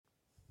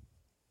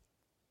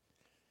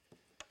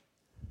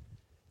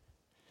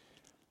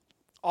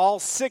All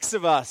six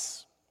of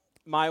us,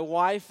 my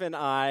wife and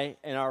I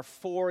and our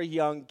four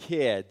young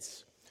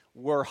kids,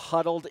 were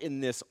huddled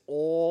in this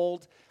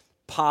old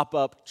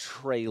pop-up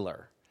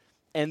trailer.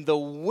 And the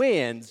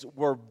winds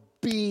were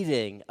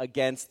beating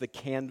against the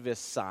canvas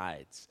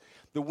sides.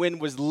 The wind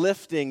was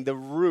lifting the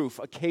roof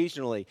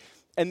occasionally.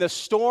 And the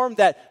storm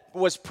that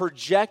was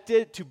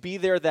projected to be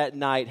there that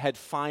night had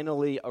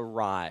finally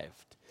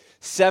arrived.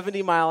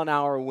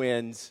 70-mile-an-hour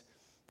winds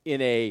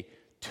in a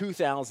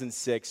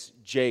 2006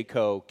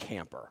 Jayco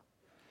camper.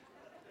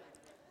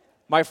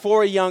 My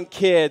four young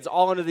kids,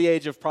 all under the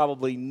age of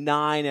probably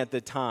 9 at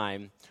the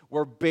time,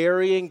 were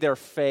burying their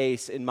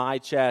face in my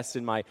chest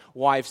and my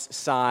wife's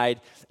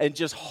side and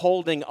just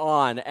holding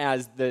on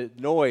as the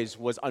noise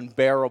was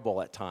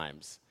unbearable at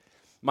times.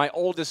 My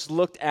oldest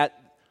looked at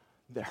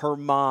her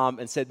mom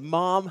and said,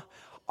 "Mom,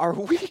 are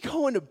we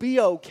going to be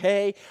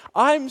okay?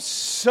 I'm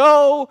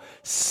so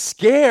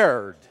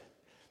scared."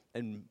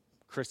 And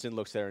Kristen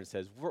looks at her and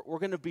says, we're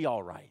going to be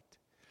all right.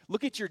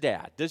 Look at your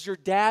dad. Does your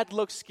dad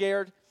look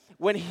scared?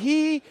 When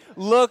he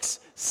looks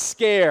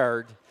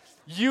scared,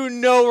 you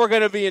know we're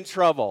going to be in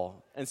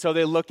trouble. And so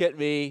they look at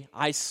me,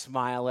 I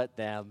smile at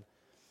them,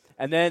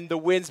 and then the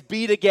winds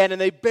beat again, and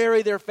they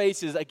bury their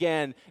faces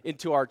again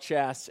into our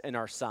chests and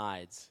our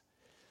sides.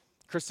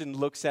 Kristen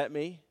looks at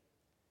me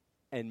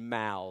and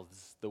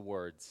mouths the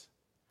words,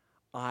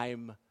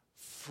 "I'm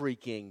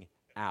freaking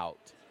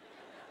out."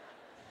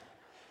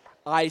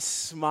 I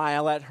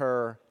smile at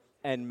her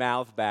and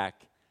mouth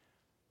back,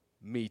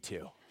 "Me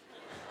too."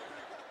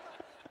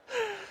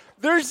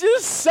 There's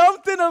just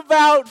something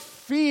about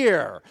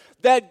fear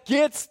that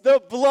gets the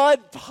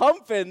blood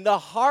pumping, the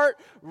heart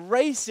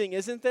racing,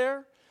 isn't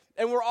there?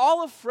 And we're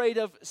all afraid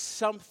of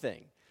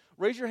something.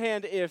 Raise your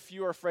hand if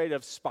you are afraid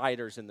of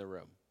spiders in the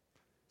room.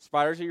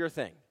 Spiders are your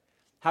thing.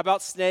 How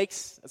about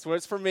snakes? That's what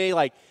it's for me.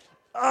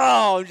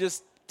 I'm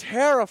just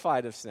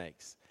terrified of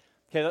snakes.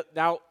 Okay,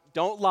 now,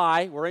 don't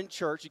lie. We're in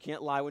church. You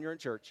can't lie when you're in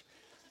church.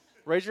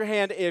 Raise your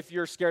hand if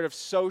you're scared of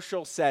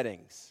social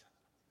settings.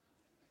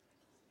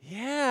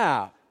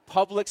 Yeah.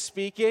 Public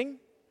speaking.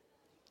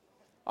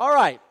 All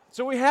right.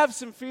 So we have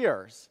some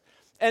fears.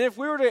 And if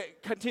we were to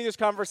continue this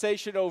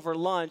conversation over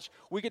lunch,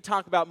 we could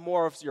talk about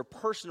more of your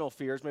personal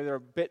fears. Maybe they're a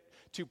bit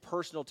too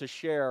personal to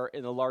share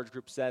in a large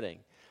group setting.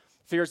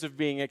 Fears of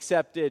being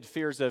accepted,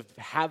 fears of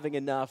having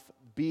enough,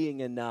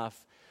 being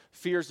enough,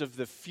 fears of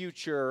the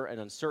future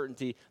and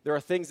uncertainty. There are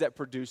things that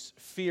produce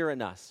fear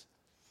in us.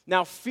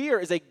 Now, fear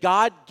is a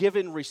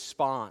God-given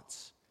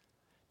response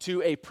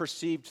to a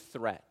perceived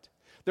threat.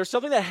 There's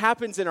something that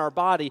happens in our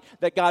body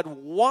that God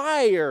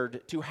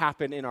wired to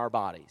happen in our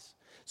bodies.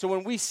 So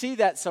when we see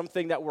that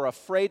something that we're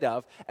afraid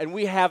of, and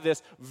we have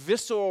this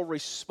visceral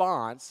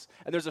response,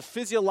 and there's a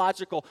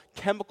physiological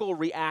chemical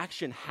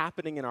reaction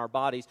happening in our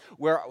bodies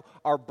where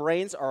our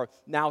brains are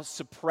now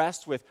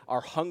suppressed with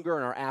our hunger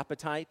and our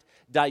appetite,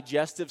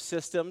 digestive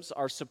systems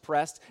are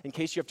suppressed in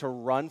case you have to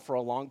run for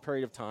a long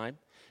period of time,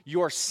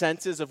 your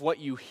senses of what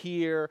you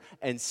hear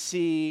and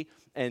see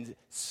and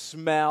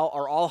smell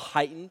are all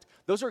heightened.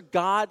 Those are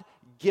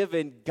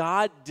God-given,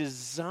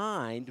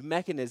 God-designed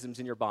mechanisms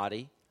in your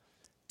body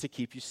to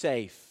keep you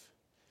safe.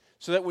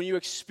 So that when you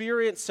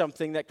experience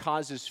something that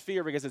causes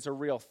fear because it's a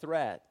real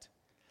threat,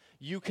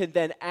 you can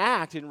then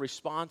act in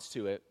response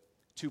to it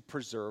to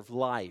preserve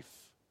life.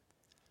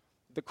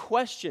 The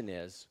question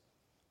is,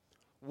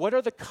 what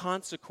are the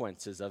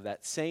consequences of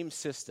that same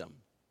system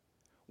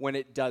when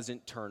it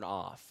doesn't turn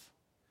off?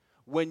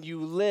 When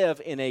you live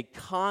in a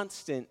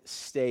constant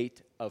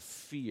state of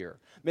fear.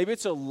 Maybe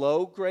it's a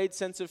low-grade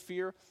sense of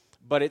fear,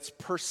 but it's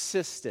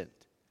persistent.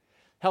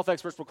 Health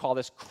experts will call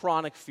this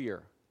chronic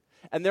fear.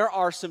 And there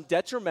are some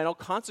detrimental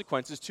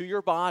consequences to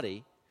your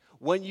body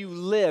when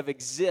you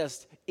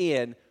exist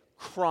in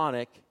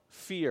chronic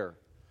fear.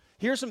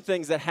 Here's some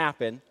things that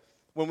happen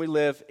when we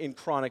live in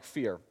chronic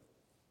fear.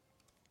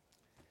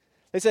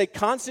 They say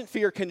constant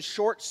fear can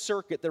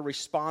short-circuit the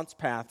response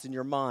paths in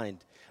your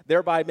mind,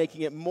 thereby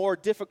making it more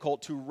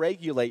difficult to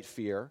regulate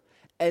fear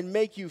and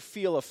make you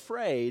feel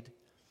afraid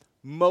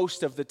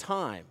most of the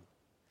time.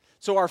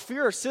 So our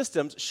fear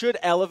systems should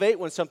elevate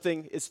when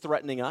something is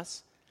threatening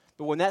us,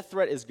 but when that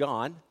threat is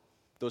gone,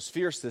 those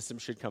fear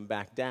systems should come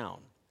back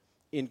down.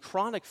 In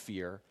chronic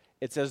fear,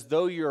 it's as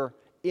though you're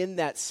in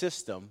that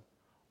system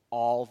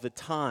all the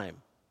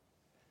time.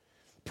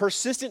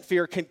 Persistent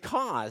fear can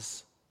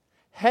cause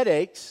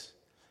headaches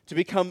to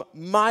become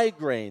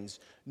migraines,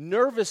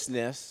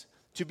 nervousness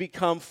to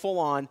become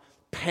full-on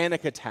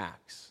panic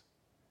attacks.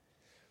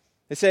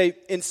 They say,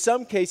 in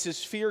some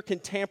cases, fear can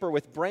tamper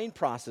with brain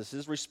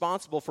processes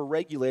responsible for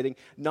regulating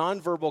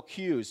nonverbal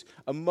cues,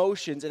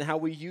 emotions, and how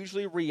we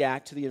usually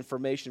react to the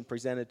information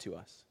presented to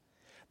us.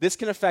 This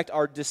can affect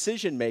our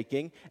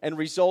decision-making and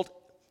result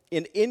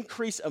in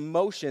increased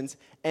emotions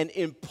and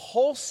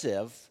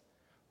impulsive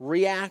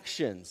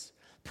reactions.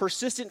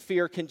 Persistent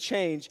fear can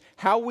change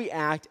how we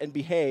act and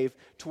behave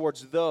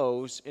towards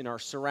those in our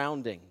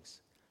surroundings.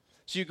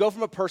 So you go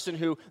from a person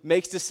who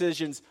makes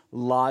decisions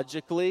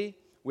logically,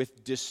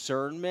 with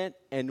discernment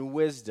and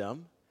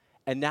wisdom,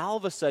 and now all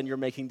of a sudden you're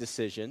making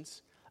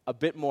decisions a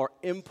bit more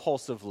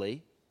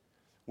impulsively,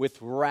 with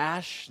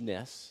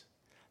rashness,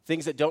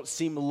 things that don't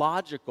seem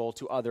logical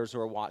to others who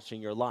are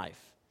watching your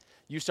life.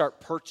 You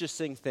start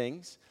purchasing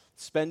things,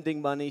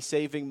 spending money,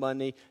 saving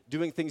money,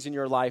 doing things in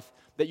your life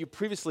that you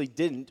previously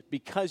didn't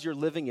because you're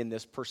living in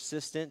this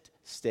persistent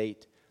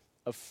state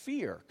of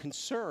fear,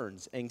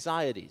 concerns,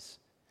 anxieties.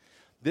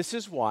 This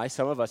is why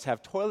some of us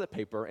have toilet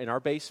paper in our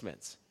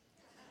basements.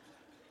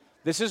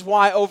 This is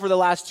why over the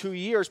last 2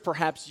 years,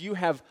 perhaps you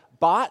have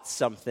bought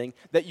something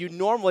that you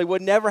normally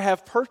would never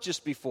have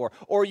purchased before,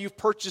 or you've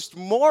purchased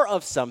more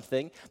of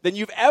something than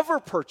you've ever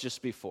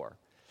purchased before.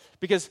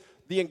 Because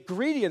the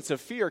ingredients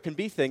of fear can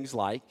be things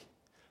like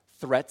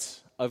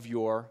threats of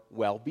your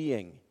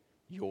well-being,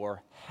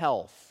 your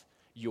health,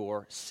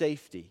 your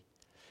safety.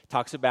 It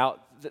talks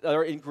about the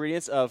other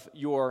ingredients of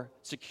your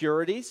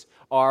securities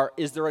are,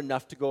 is there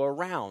enough to go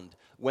around?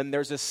 When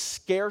there's a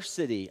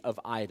scarcity of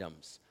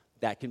items,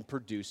 that can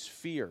produce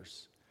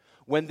fears.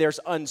 When there's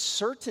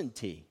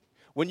uncertainty,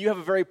 when you have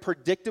a very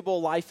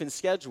predictable life and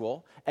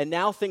schedule, and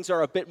now things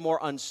are a bit more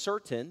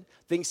uncertain,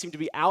 things seem to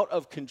be out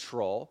of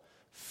control,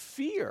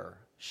 fear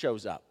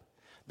shows up.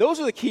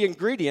 Those are the key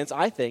ingredients,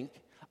 I think,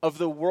 of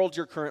the world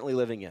you're currently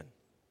living in.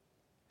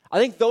 I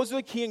think those are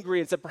the key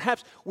ingredients that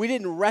perhaps we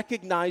didn't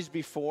recognize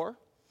before,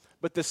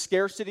 but the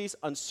scarcities,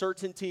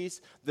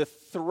 uncertainties, the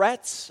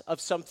threats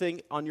of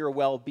something on your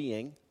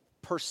well-being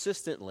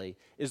persistently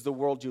is the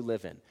world you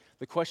live in.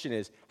 The question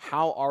is,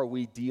 how are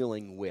we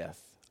dealing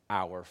with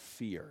our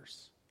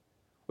fears?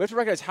 We have to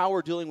recognize how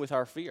we're dealing with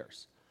our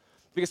fears.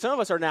 Because some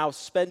of us are now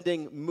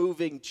spending,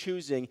 moving,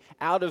 choosing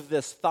out of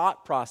this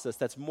thought process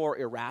that's more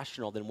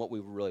irrational than what we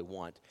really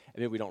want,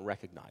 and maybe we don't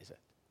recognize it.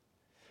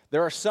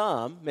 There are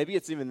some, maybe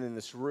it's even in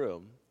this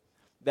room,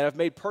 that have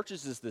made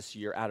purchases this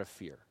year out of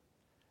fear.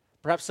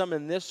 Perhaps some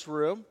in this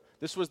room,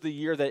 this was the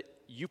year that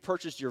you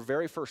purchased your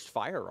very first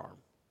firearm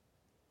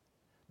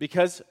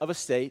because of a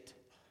state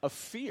of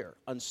fear,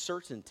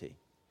 uncertainty.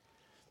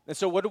 And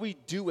so what do we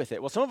do with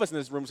it? Well, some of us in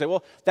this room say,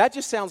 well, that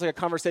just sounds like a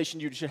conversation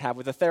you should have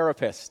with a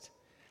therapist,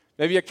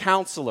 maybe a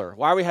counselor.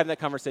 Why are we having that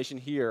conversation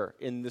here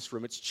in this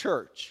room? It's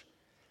church.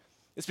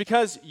 It's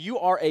because you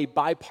are a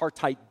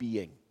bipartite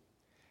being.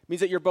 It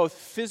means that you're both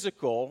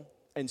physical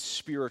and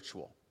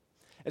spiritual.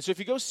 And so if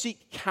you go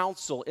seek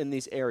counsel in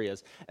these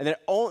areas, and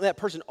that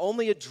person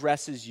only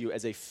addresses you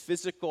as a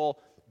physical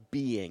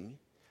being,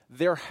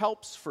 their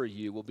helps for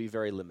you will be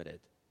very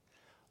limited.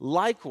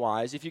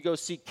 Likewise, if you go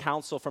seek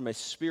counsel from a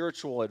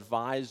spiritual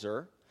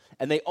advisor,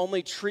 and they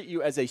only treat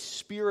you as a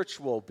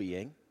spiritual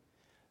being,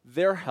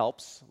 their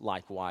helps,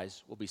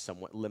 likewise, will be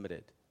somewhat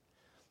limited.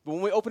 But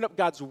when we open up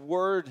God's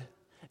Word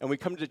and we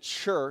come to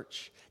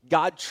church,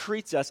 God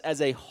treats us as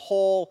a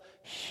whole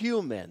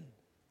human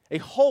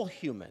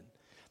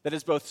that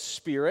is both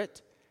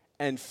spirit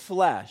and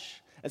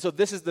flesh. And so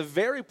this is the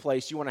very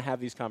place you want to have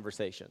these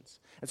conversations.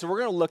 And so we're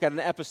going to look at an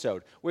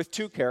episode with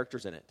two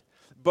characters in it.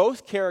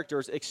 Both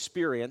characters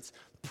experience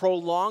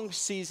prolonged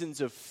seasons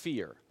of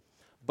fear,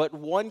 but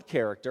one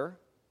character,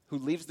 who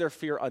leaves their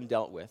fear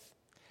undealt with,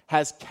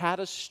 has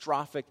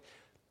catastrophic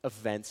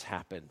events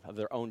happen of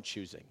their own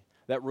choosing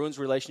that ruins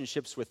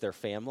relationships with their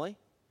family,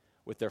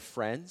 with their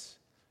friends,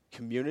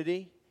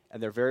 community,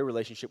 and their very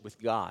relationship with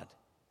God.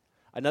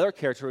 Another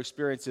character who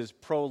experiences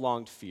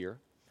prolonged fear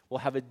will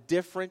have a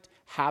different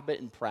habit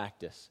and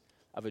practice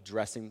of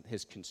addressing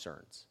his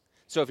concerns.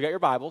 So if you got your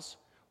Bibles,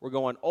 we're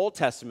going Old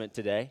Testament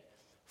today,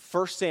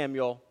 1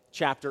 Samuel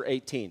chapter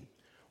 18.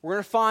 We're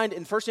going to find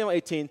in 1 Samuel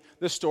 18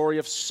 the story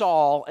of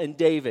Saul and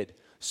David.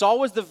 Saul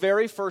was the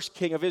very first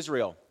king of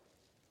Israel.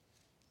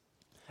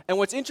 And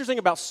what's interesting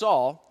about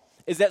Saul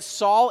is that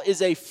Saul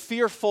is a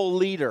fearful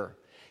leader.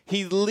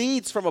 He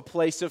leads from a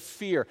place of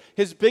fear.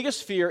 His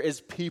biggest fear is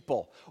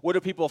people. What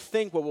do people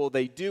think? What will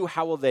they do?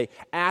 How will they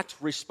act,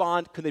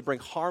 respond? Can they bring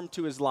harm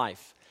to his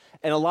life?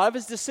 And a lot of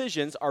his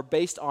decisions are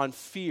based on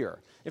fear.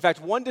 In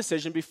fact, one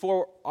decision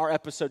before our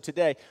episode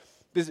today,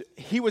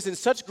 he was in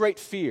such great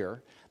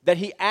fear that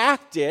he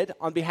acted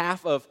on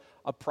behalf of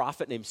a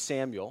prophet named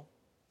Samuel.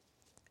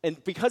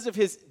 And because of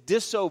his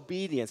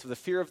disobedience, of the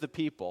fear of the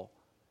people,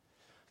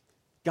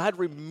 God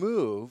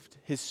removed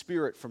his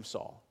spirit from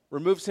Saul,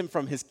 removes him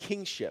from his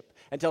kingship,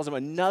 and tells him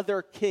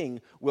another king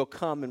will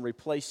come and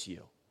replace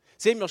you.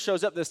 Samuel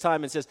shows up this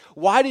time and says,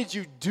 "Why did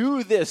you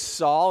do this,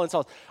 Saul?" And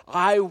Saul,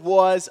 "I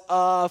was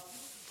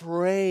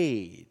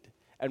afraid."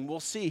 And we'll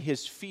see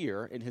his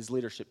fear in his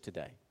leadership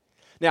today.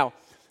 Now,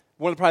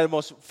 one of probably the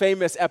most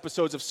famous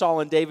episodes of Saul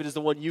and David is the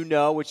one you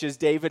know, which is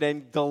David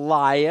and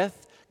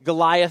Goliath.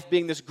 Goliath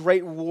being this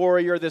great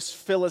warrior, this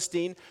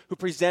Philistine who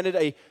presented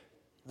a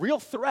real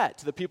threat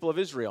to the people of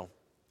Israel.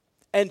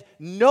 And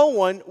no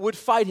one would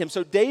fight him.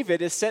 So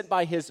David is sent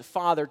by his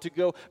father to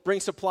go bring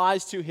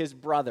supplies to his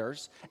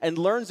brothers and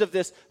learns of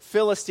this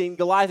Philistine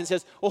Goliath and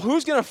says, well,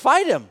 who's going to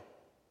fight him?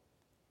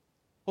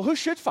 Well, who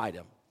should fight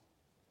him?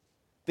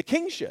 The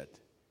king should.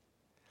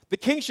 The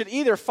king should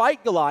either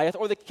fight Goliath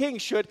or the king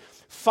should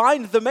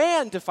find the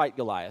man to fight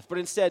Goliath. But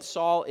instead,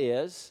 Saul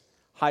is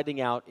hiding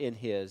out in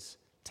his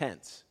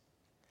tents.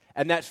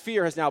 And that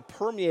fear has now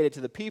permeated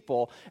to the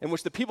people, in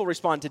which the people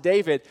respond to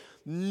David,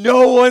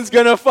 no one's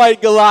going to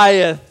fight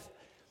Goliath.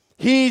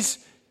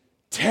 He's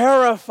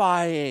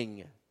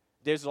terrifying.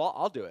 David says, well,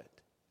 I'll do it.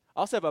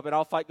 I'll step up and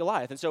I'll fight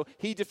Goliath. And so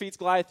he defeats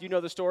Goliath. You know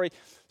the story.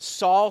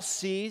 Saul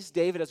sees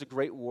David as a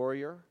great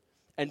warrior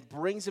and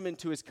brings him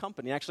into his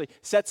company, actually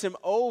sets him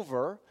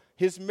over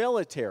his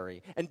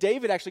military. And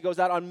David actually goes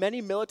out on many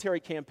military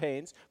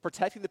campaigns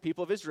protecting the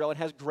people of Israel and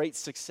has great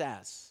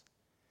success.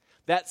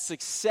 That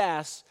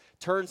success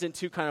turns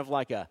into kind of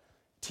like a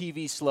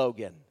TV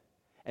slogan.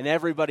 And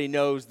everybody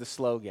knows the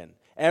slogan.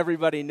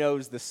 Everybody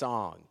knows the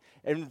song.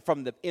 And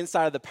from the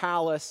inside of the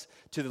palace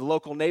to the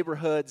local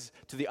neighborhoods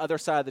to the other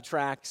side of the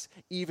tracks,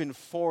 even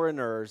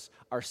foreigners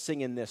are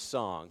singing this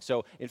song.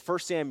 So in 1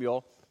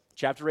 Samuel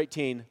chapter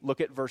 18, look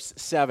at verse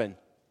 7.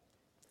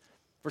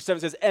 Verse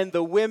 7 says, and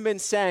the women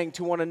sang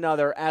to one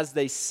another as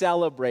they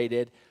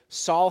celebrated,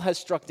 Saul has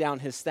struck down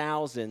his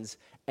thousands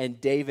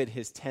and David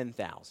his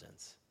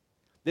 10,000s.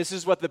 This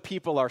is what the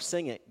people are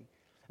singing.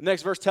 The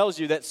next verse tells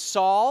you that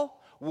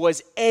Saul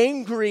was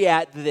angry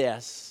at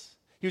this.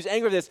 He was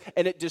angry at this,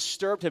 and it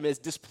disturbed him,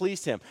 it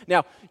displeased him.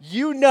 Now,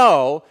 you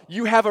know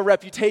you have a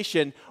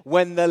reputation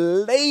when the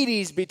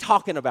ladies be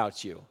talking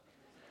about you.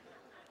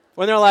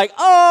 When they're like,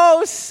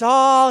 oh,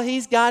 Saul,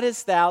 he's got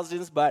his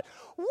thousands, but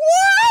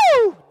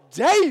woo,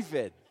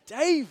 David's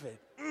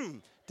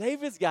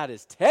got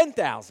his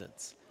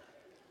 10,000s.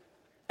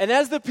 And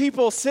as the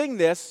people sing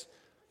this,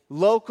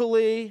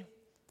 locally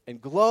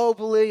and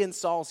globally in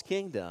Saul's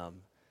kingdom,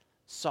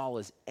 Saul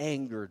is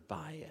angered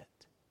by it.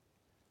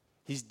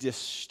 He's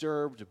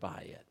disturbed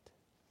by it.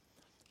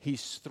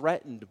 He's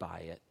threatened by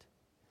it.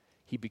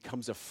 He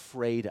becomes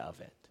afraid of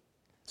it.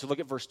 So look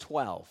at verse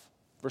 12.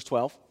 Verse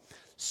 12.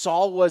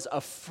 Saul was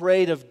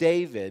afraid of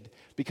David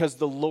because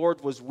the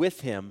Lord was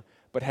with him,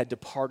 but had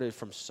departed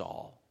from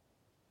Saul.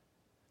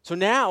 So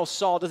now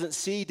Saul doesn't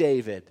see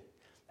David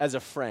as a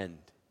friend.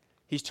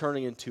 He's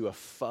turning into a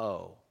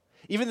foe.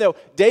 Even though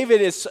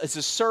David is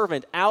a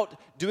servant out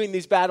doing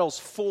these battles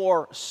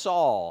for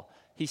Saul,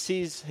 he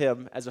sees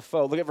him as a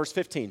foe. Look at verse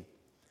 15.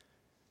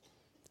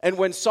 And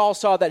when Saul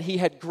saw that he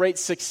had great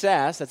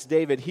success, that's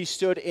David, he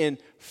stood in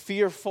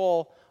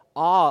fearful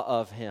awe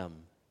of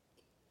him.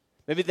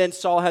 Maybe then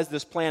Saul has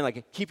this plan,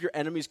 like keep your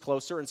enemies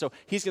closer. And so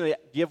he's going to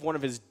give one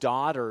of his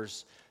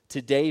daughters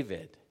to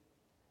David.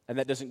 And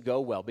that doesn't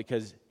go well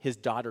because his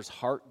daughter's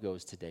heart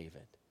goes to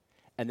David.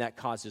 And that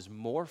causes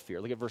more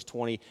fear. Look at verse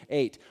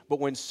 28. But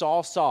when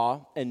Saul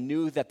saw and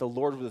knew that the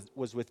Lord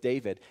was with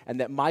David and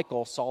that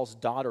Michal, Saul's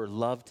daughter,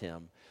 loved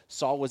him,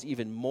 Saul was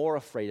even more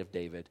afraid of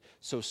David.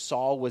 So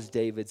Saul was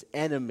David's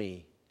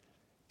enemy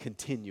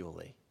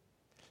continually.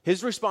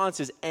 His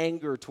response is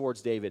anger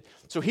towards David.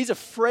 So he's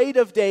afraid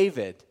of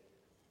David.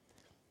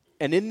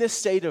 And in this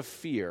state of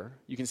fear,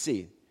 you can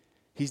see,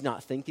 he's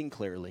not thinking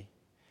clearly.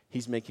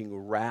 He's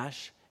making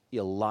rash,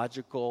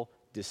 illogical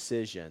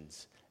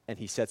decisions. And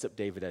he sets up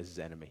David as his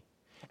enemy.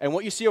 And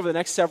what you see over the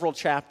next several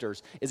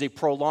chapters is a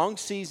prolonged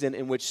season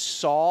in which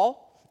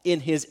Saul, in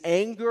his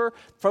anger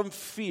from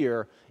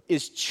fear,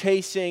 is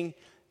chasing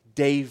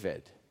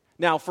David.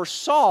 Now, for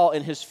Saul,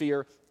 in his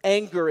fear,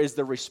 anger is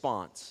the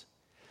response.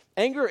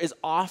 Anger is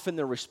often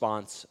the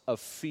response of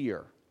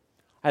fear.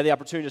 I had the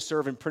opportunity to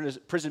serve in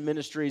prison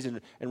ministries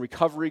and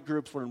recovery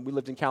groups when we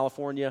lived in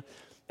California.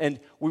 And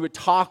we would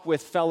talk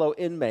with fellow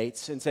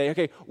inmates and say,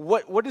 okay,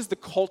 what is the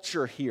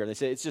culture here? And they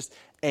say, it's just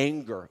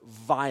anger,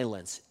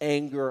 violence.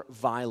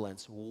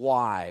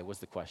 Why was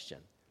the question?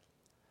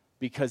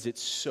 Because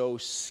it's so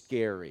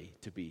scary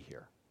to be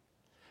here.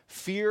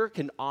 Fear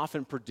can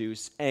often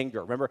produce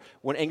anger. Remember,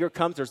 when anger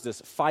comes, there's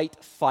this fight,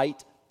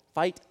 flight,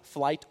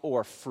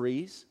 or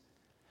freeze.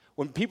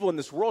 When people in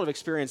this world have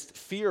experienced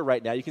fear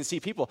right now, you can see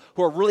people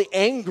who are really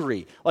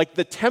angry, like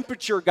the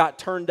temperature got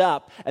turned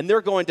up, and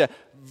they're going to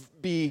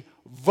be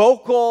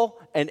vocal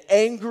and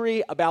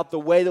angry about the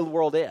way the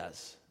world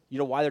is. You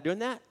know why they're doing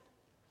that?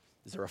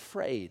 Because they're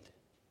afraid.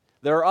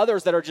 There are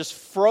others that are just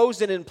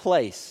frozen in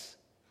place.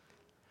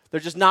 They're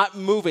just not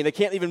moving. They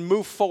can't even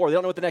move forward. They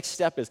don't know what the next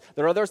step is.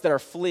 There are others that are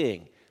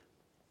fleeing.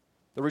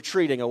 They're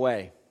retreating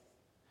away.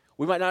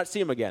 We might not see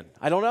them again.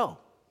 I don't know.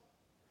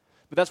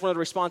 But that's one of the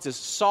responses.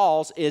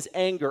 Saul's is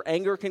anger.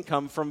 Anger can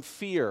come from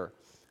fear.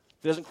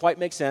 If it doesn't quite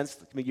make sense,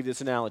 let me give you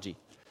this analogy.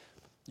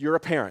 You're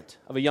a parent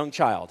of a young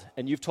child,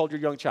 and you've told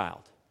your young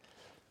child,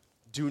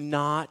 do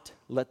not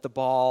let the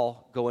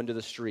ball go into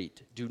the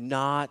street. Do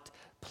not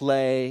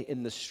play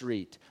in the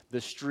street. The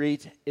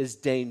street is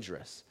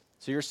dangerous.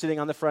 So you're sitting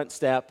on the front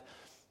step.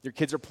 Your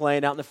kids are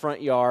playing out in the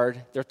front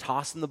yard. They're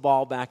tossing the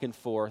ball back and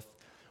forth.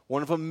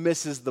 One of them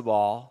misses the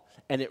ball,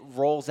 and it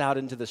rolls out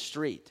into the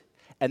street.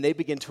 And they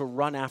begin to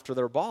run after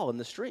their ball in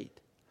the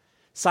street.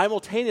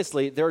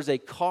 Simultaneously, there's a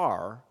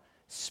car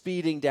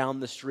speeding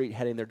down the street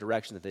heading their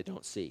direction that they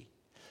don't see.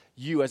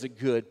 You, as a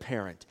good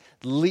parent,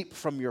 leap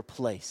from your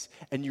place,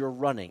 and you're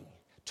running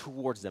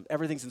towards them.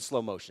 Everything's in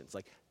slow motion. It's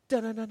like,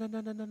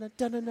 da-na-na-na-na-na-na,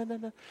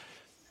 da-na-na-na-na.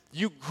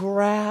 You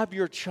grab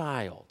your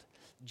child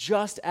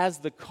just as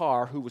the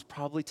car, who was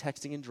probably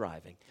texting and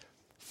driving,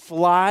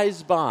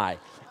 flies by,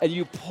 and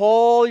you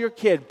pull your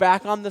kid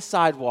back on the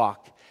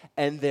sidewalk,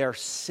 and they're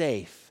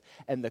safe,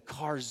 and the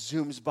car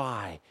zooms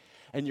by,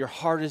 and your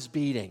heart is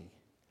beating,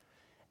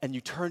 and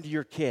you turn to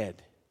your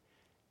kid,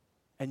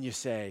 and you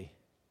say,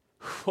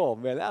 oh,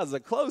 man, that was a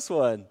close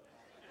one.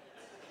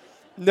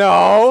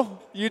 No,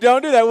 you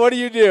don't do that. What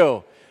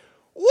do?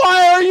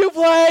 Why are you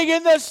playing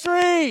in the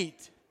street?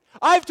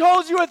 I've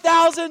told you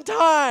 1,000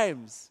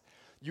 times.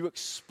 You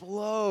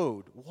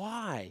explode.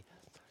 Why?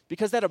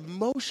 Because that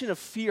emotion of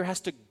fear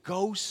has to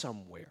go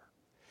somewhere.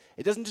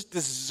 It doesn't just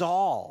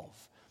dissolve.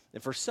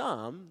 And for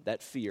some,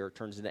 that fear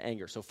turns into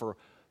anger. So for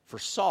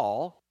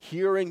Saul,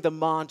 hearing the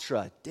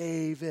mantra,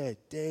 David,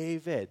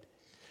 David,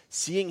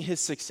 seeing his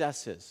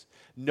successes,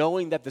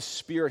 knowing that the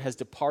Spirit has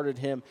departed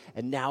him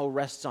and now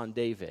rests on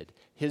David,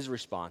 his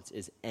response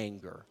is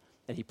anger.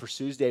 And he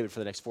pursues David for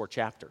the next 4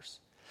 chapters.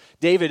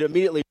 David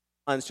immediately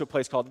runs to a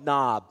place called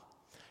Nob.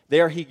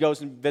 There he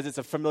goes and visits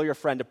a familiar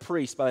friend, a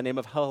priest by the name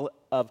of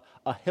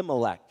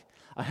Ahimelech.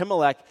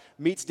 Ahimelech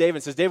meets David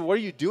and says, David, what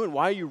are you doing?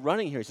 Why are you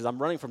running here? He says,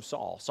 I'm running from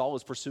Saul. Saul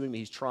is pursuing me.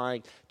 He's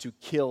trying to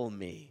kill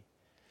me.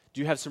 Do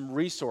you have some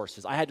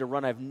resources? I had to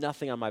run. I have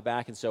nothing on my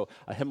back. And so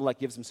Ahimelech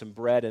gives him some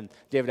bread. And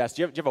David asks,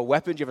 do you have a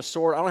weapon? Do you have a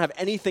sword? I don't have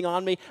anything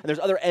on me. And there's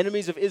other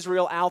enemies of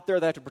Israel out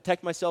there that I have to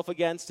protect myself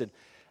against. And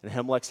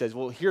Ahimelech says,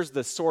 well, here's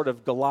the sword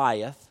of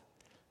Goliath.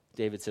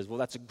 David says, well,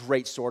 that's a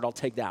great sword. I'll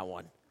take that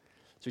one.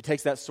 So he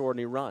takes that sword and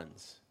he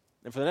runs.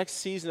 And for the next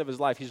season of his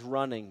life, he's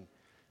running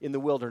in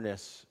the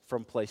wilderness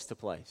from place to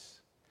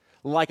place,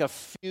 like a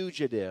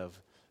fugitive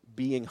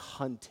being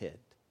hunted.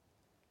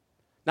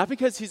 Not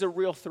because he's a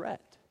real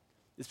threat.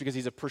 It's because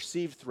he's a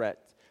perceived threat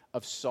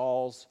of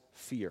Saul's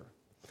fear.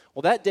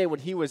 Well, that day when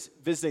he was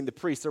visiting the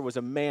priest, there was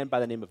a man by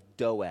the name of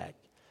Doeg.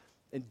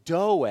 And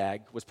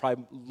Doeg was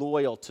probably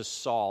loyal to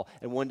Saul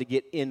and wanted to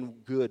get in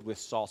good with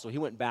Saul. So he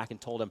went back and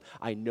told him,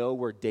 I know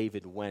where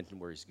David went and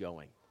where he's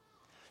going.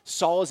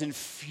 Saul is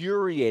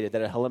infuriated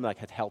that Ahimelech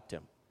had helped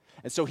him.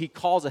 And so he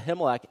calls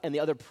Ahimelech and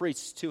the other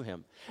priests to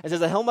him and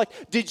says, Ahimelech,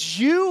 did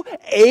you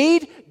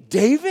aid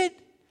David?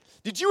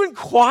 Did you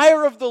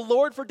inquire of the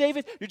Lord for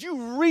David? Did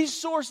you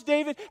resource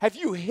David? Have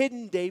you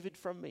hidden David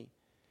from me?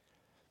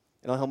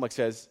 And Ahimelech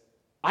says,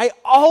 I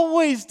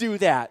always do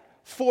that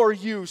for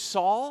you,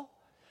 Saul.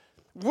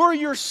 We're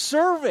your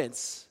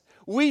servants.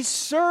 We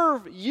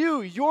serve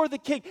you. You're the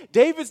king.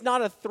 David's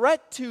not a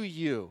threat to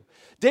you.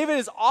 David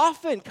has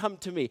often come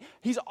to me.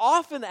 He's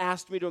often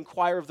asked me to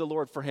inquire of the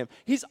Lord for him.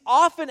 He's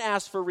often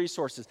asked for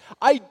resources.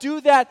 I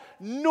do that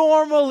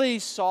normally,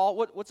 Saul.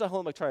 What's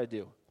Ahimelech trying to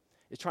do?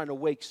 Is trying to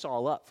wake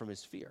Saul up from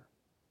his fear.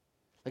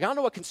 Like, I don't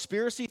know what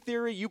conspiracy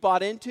theory you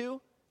bought into,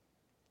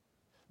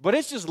 but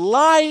it's just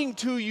lying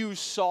to you,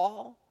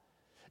 Saul.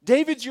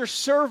 David's your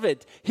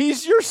servant.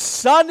 He's your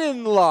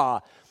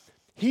son-in-law.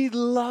 He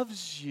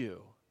loves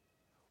you.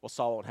 Well,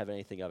 Saul won't have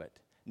anything of it.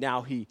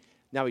 Now he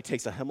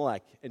takes Ahimelech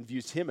and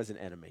views him as an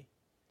enemy.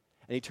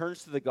 And he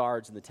turns to the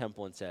guards in the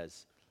temple and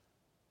says,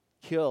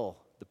 kill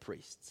the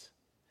priests.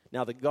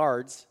 Now the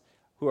guards,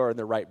 who are in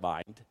their right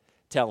mind,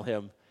 tell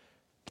him,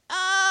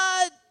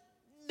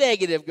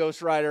 negative,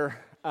 Ghost Rider.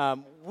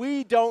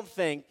 We don't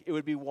think it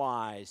would be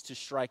wise to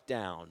strike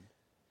down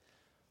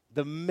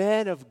the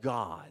men of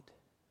God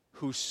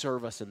who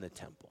serve us in the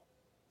temple.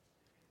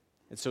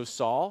 And so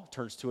Saul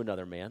turns to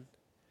another man,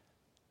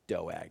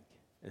 Doeg,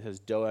 and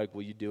says, Doeg,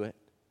 will you do it?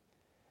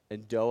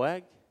 And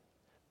Doeg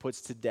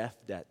puts to death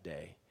that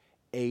day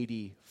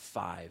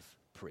 85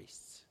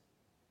 priests.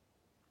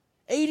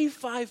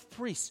 85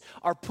 priests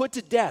are put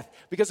to death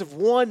because of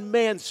one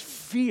man's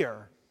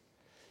fear.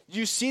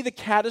 You see the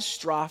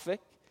catastrophic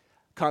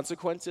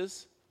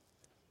consequences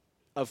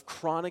of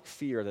chronic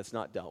fear that's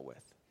not dealt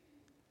with.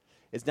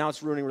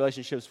 It's ruining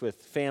relationships with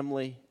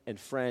family and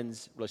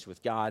friends, relationship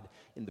with God,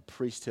 in the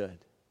priesthood.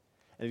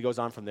 And it goes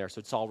on from there.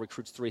 So Saul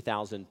recruits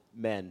 3,000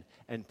 men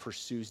and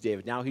pursues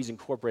David. Now he's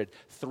incorporated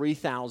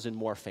 3,000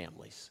 more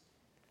families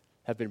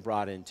have been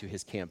brought into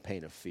his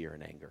campaign of fear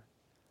and anger.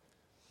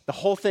 The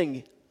whole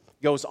thing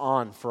goes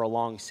on for a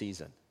long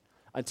season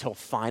until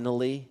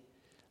finally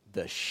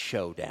the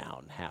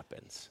showdown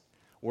happens,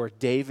 where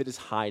David is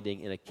hiding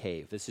in a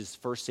cave. This is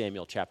 1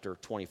 Samuel chapter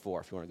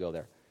 24, if you want to go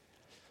there.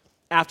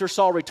 After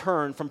Saul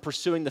returned from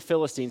pursuing the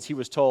Philistines, he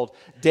was told,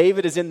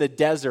 David is in the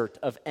desert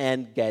of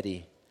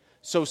En-Gedi.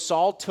 So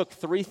Saul took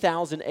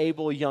 3,000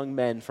 able young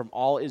men from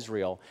all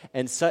Israel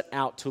and set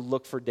out to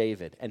look for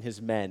David and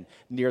his men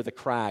near the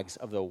crags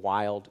of the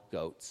wild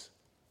goats.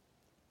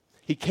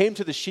 He came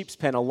to the sheep's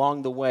pen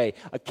along the way.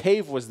 A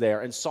cave was there,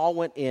 and Saul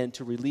went in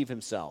to relieve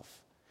himself.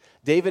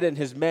 David and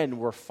his men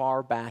were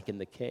far back in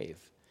the cave.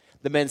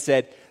 The men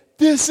said,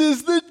 this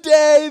is the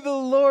day the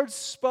Lord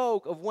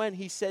spoke of when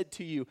he said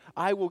to you,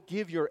 I will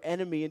give your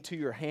enemy into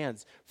your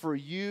hands for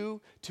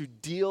you to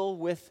deal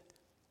with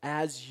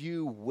as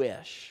you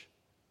wish.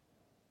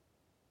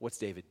 What's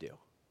David do?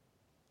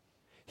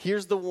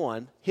 Here's the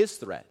one, his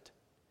threat,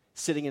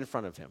 sitting in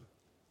front of him,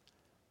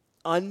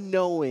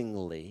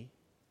 unknowingly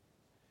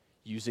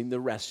using the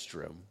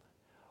restroom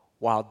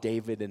while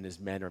David and his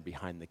men are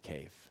behind the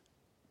cave.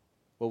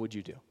 What would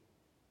you do?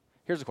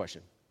 Here's a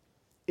question.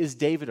 Is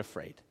David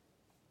afraid?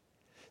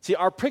 See,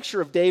 our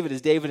picture of David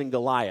is David and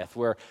Goliath,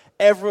 where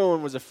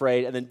everyone was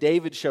afraid, and then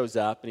David shows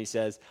up and he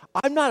says,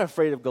 I'm not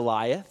afraid of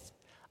Goliath.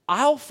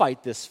 I'll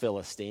fight this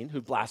Philistine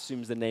who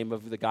blasphemes the name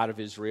of the God of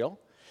Israel.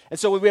 And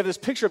so we have this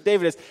picture of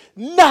David as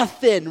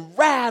nothing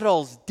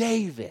rattles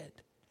David.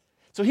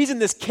 So he's in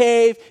this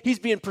cave, he's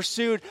being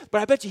pursued,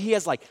 but I bet you he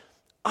has like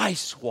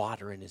ice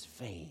water in his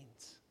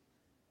veins.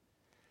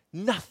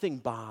 Nothing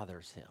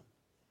bothers him.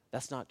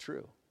 That's not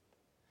true.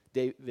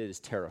 David is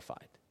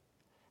terrified.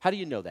 How do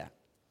you know that?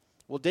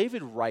 Well,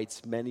 David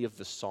writes many of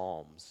the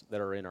Psalms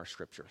that are in our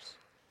scriptures.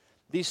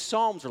 These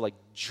Psalms are like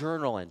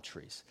journal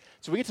entries.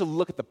 So we get to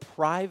look at the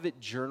private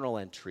journal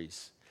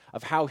entries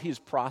of how he's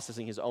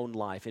processing his own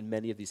life in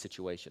many of these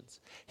situations.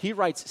 He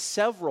writes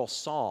several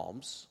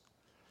Psalms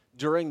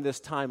during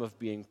this time of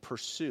being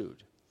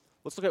pursued.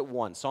 Let's look at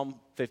one, Psalm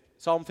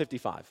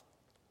 55.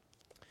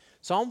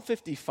 Psalm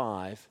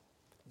 55,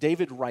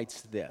 David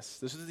writes this.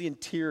 This is the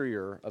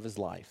interior of his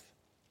life.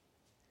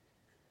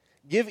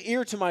 Give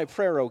ear to my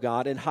prayer, O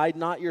God, and hide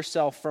not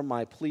yourself from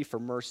my plea for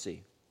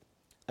mercy.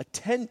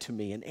 Attend to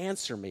me and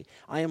answer me.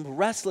 I am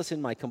restless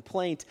in my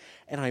complaint,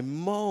 and I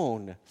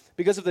moan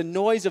because of the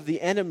noise of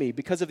the enemy,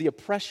 because of the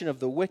oppression of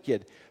the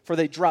wicked. For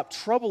they drop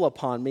trouble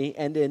upon me,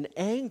 and in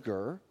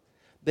anger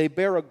they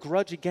bear a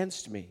grudge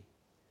against me.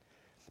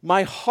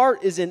 My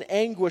heart is in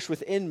anguish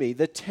within me.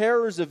 The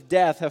terrors of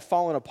death have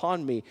fallen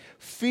upon me.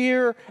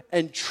 Fear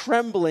and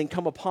trembling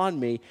come upon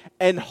me,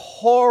 and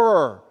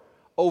horror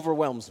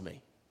overwhelms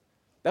me.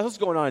 That's what's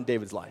going on in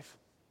David's life,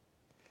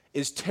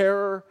 is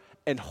terror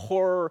and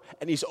horror,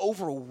 and he's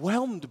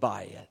overwhelmed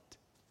by it.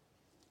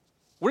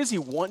 What does he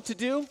want to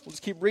do? Let's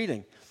keep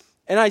reading.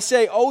 And I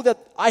say, oh, that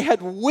I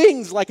had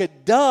wings like a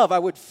dove. I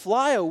would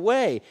fly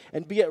away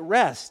and be at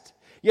rest.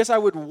 Yes, I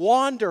would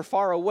wander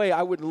far away.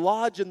 I would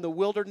lodge in the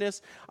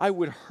wilderness. I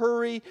would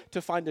hurry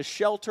to find a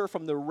shelter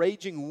from the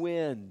raging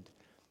wind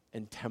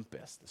and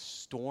tempest, the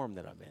storm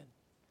that I'm in.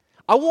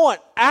 I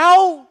want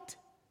out.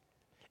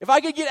 If I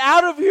could get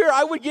out of here,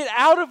 I would get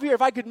out of here.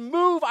 If I could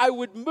move, I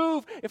would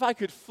move. If I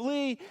could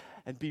flee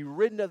and be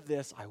ridden of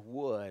this, I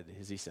would,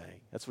 is he saying.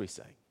 That's what he's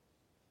saying.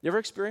 You ever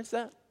experienced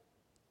that?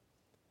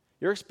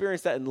 You ever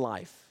experienced that in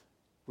life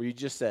where you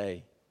just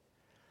say,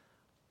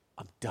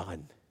 I'm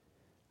done.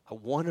 I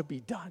want to be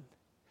done.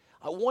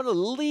 I want to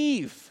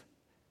leave.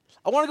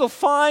 I want to go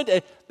find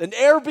an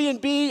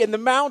Airbnb in the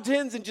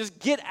mountains and just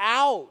get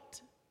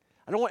out.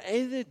 I don't want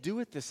anything to do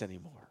with this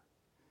anymore.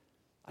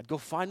 I'd go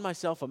find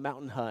myself a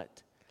mountain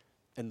hut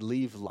and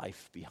leave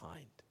life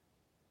behind.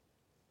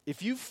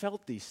 If you've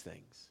felt these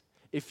things,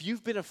 if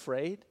you've been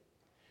afraid,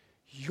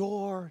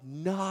 you're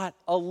not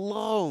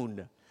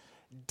alone.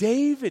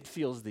 David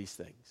feels these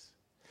things.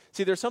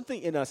 See, there's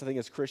something in us, I think,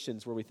 as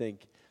Christians where we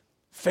think,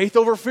 faith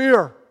over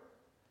fear.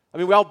 I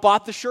mean, we all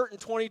bought the shirt in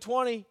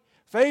 2020,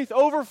 faith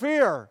over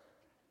fear.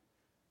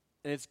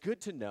 And it's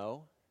good to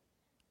know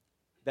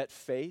that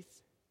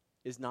faith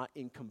is not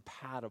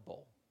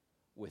incompatible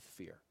with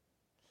fear.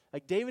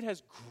 Like David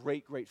has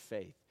great, great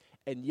faith,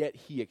 and yet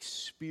he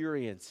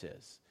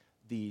experiences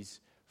these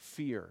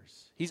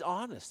fears. He's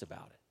honest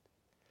about it.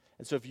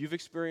 And so if you've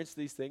experienced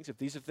these things, if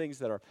these are things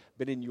that have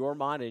been in your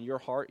mind and in your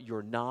heart,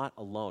 you're not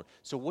alone.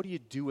 So what do you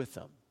do with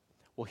them?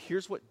 Well,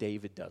 here's what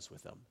David does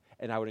with them.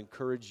 And I would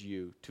encourage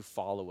you to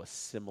follow a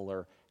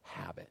similar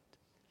habit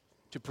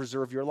to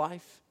preserve your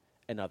life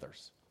and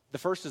others. The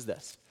first is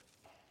this.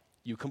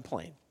 You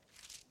complain.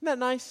 Isn't that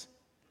nice?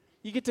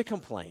 You get to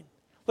complain.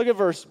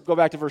 Go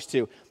back to verse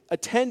 2.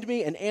 Attend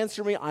me and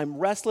answer me. I'm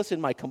restless in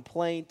my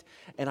complaint,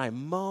 and I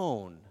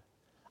moan.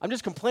 I'm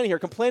just complaining here.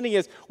 Complaining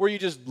is where you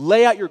just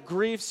lay out your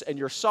griefs and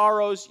your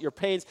sorrows, your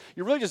pains.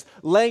 You're really just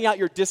laying out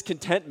your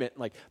discontentment.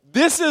 Like,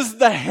 this is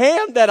the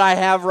hand that I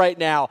have right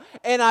now,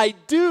 and I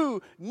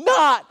do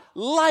not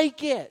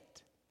like it.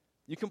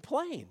 You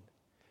complain.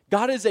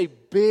 God is a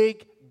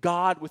big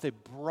God with a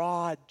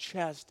broad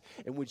chest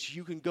in which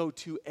you can go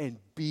to and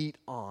beat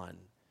on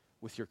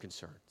with your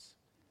concerns.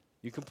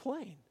 You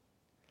complain.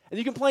 And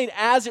you complain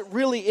as it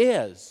really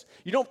is.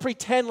 You don't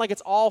pretend like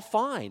it's all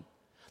fine.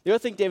 The other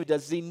thing David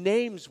does is he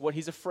names what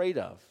he's afraid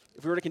of.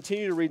 If we were to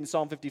continue to read in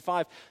Psalm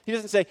 55, he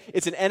doesn't say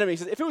it's an enemy. He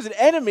says, if it was an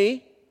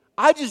enemy,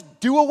 I'd just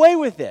do away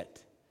with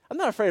it. I'm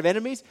not afraid of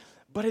enemies,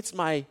 but it's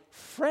my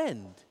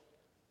friend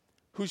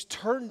who's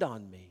turned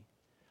on me,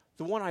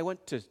 the one I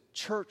went to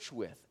church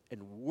with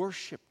and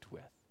worshiped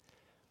with,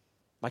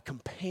 my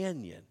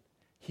companion.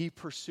 He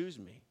pursues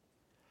me.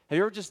 Have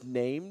you ever just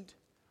named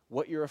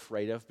what you're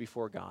afraid of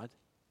before God?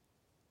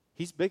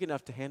 He's big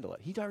enough to handle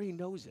it. He already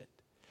knows it.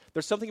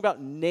 There's something about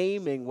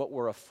naming what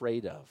we're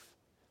afraid of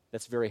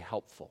that's very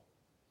helpful.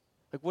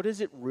 Like, what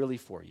is it really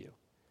for you?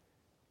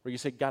 Where you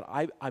say, God,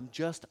 I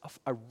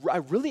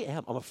really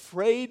am. I'm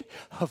afraid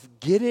of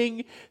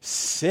getting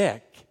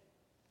sick.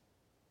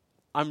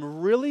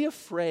 I'm really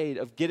afraid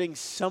of getting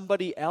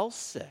somebody else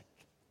sick.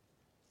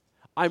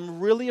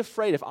 I'm really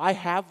afraid if I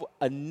have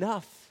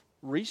enough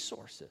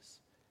resources.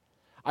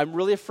 I'm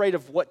really afraid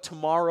of what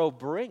tomorrow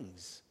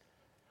brings.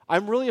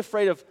 I'm really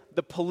afraid of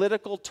the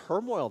political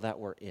turmoil that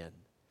we're in.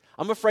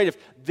 I'm afraid if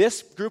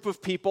this group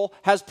of people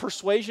has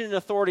persuasion and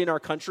authority in our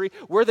country,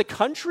 where the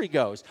country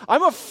goes.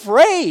 I'm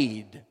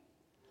afraid.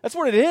 That's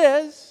what it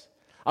is.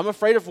 I'm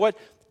afraid of what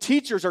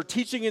teachers are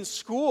teaching in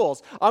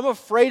schools. I'm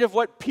afraid of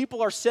what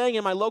people are saying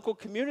in my local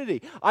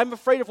community. I'm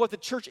afraid of what the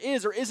church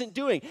is or isn't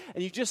doing.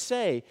 And you just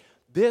say,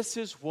 this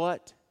is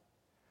what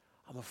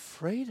I'm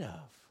afraid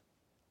of.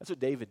 That's what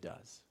David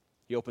does.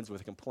 He opens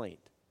with a complaint.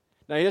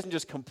 Now, he doesn't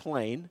just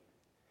complain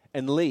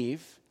and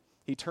leave.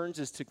 He turns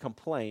his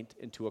complaint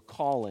into a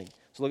calling.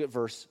 So look at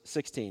verse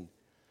 16.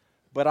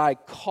 But I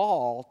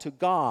call to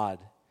God,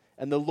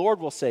 and the Lord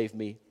will save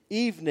me.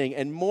 Evening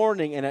and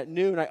morning and at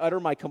noon I utter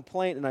my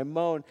complaint and I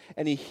moan,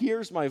 and he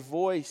hears my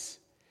voice.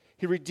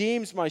 He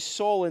redeems my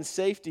soul in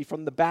safety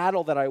from the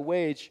battle that I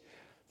wage,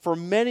 for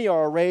many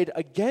are arrayed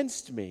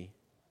against me.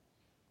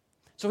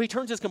 So he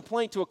turns his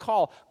complaint to a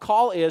call.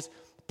 Call is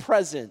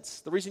presence.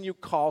 The reason you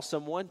call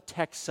someone,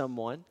 text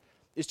someone,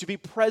 is to be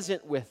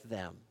present with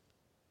them.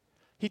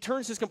 He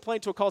turns his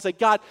complaint to a call and say,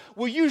 God,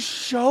 will you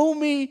show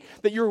me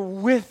that you're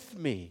with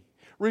me?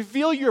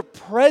 Reveal your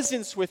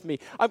presence with me.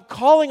 I'm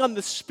calling on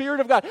the Spirit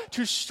of God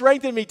to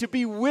strengthen me, to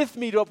be with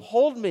me, to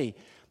uphold me.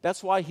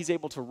 That's why he's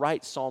able to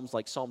write psalms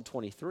like Psalm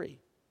 23.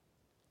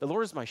 The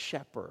Lord is my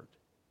shepherd.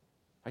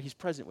 Right? He's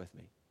present with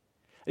me.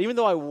 And even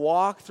though I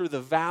walk through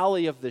the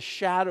valley of the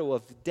shadow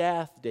of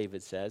death,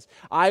 David says,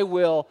 I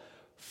will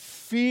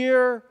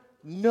fear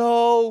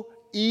no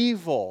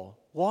evil.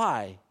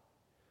 Why?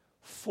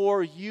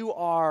 For you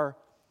are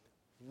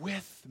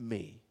with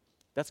me.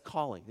 That's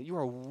calling, that you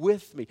are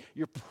with me.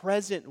 You're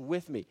present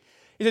with me.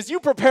 He says,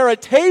 you prepare a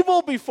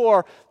table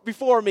before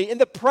me in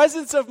the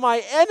presence of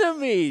my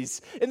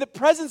enemies, in the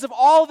presence of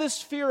all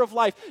this fear of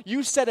life.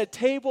 You set a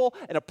table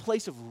and a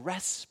place of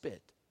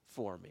respite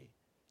for me.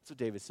 That's what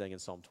David's saying in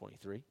Psalm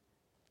 23.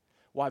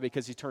 Why?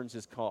 Because he turns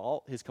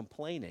his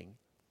complaining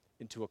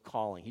into a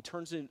calling. He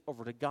turns it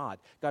over to God.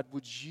 God,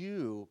 would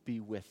you be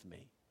with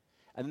me?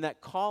 And then that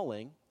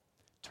calling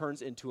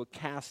turns into a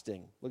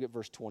casting. Look at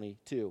verse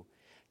 22.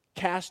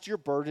 Cast your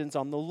burdens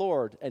on the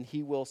Lord, and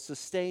he will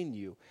sustain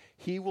you.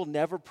 He will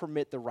never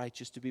permit the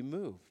righteous to be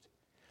moved.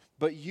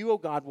 But you, O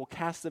God, will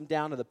cast them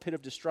down to the pit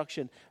of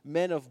destruction.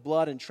 Men of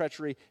blood and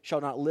treachery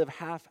shall not live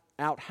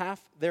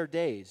half their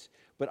days.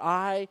 But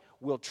I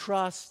will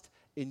trust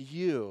in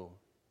you.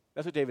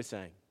 That's what David's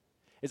saying.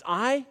 Is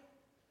I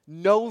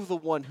know the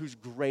one who's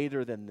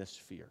greater than this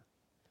fear.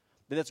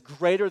 That's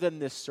greater than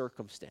this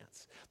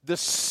circumstance. The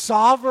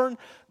sovereign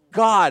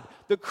God,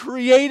 the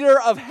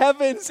creator of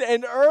heavens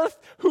and earth,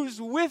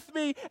 who's with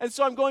me, and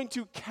so I'm going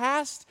to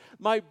cast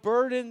my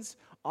burdens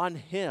on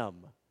him.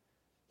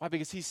 Why?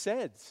 Because he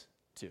says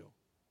to.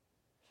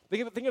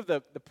 Think of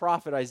the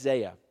prophet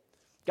Isaiah.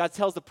 God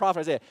tells the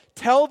prophet Isaiah,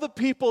 tell the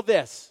people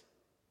this,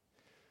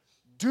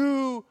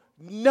 do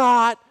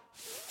not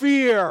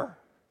fear,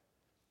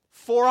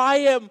 for I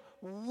am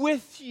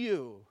with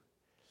you.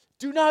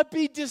 Do not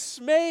be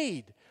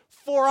dismayed,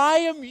 for I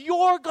am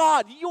your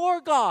God,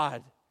 your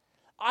God.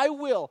 I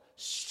will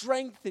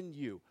strengthen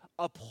you,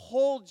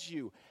 uphold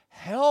you,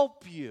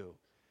 help you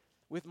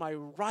with my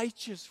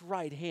righteous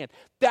right hand.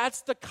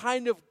 That's the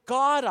kind of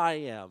God I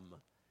am.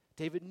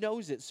 David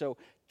knows it. So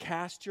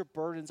cast your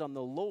burdens on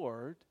the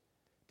Lord,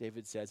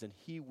 David says, and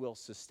he will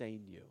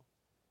sustain you.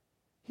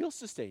 He'll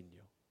sustain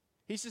you.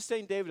 He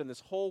sustained David in this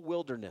whole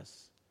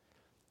wilderness.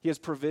 He has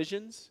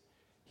provisions.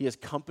 He has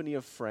company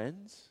of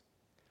friends.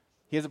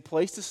 He has a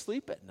place to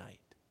sleep at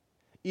night.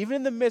 Even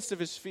in the midst of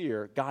his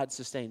fear, God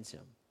sustains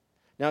him.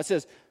 Now it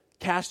says,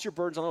 cast your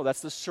burdens on the Lord.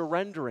 That's the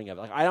surrendering of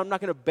it. Like, I'm not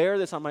going to bear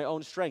this on my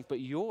own strength, but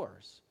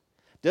yours.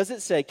 Does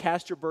it say,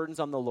 cast your burdens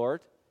on the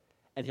Lord,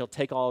 and he'll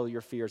take all your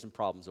fears and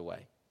problems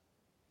away?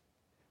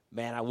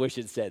 Man, I wish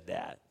it said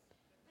that.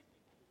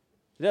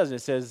 It doesn't.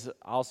 It says,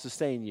 I'll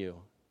sustain you.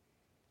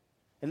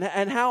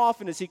 And how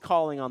often is he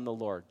calling on the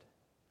Lord?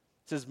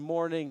 It says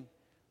morning,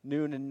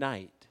 noon, and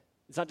night.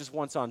 It's not just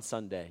once on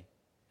Sunday.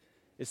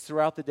 It's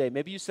throughout the day.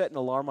 Maybe you set an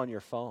alarm on your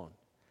phone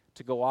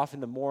to go off in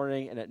the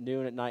morning and at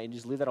noon, at night, and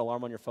just leave that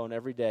alarm on your phone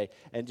every day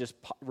and just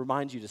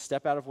remind you to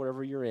step out of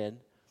whatever you're in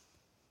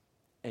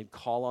and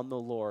call on the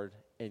Lord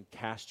and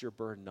cast your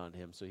burden on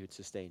him so he would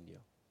sustain you.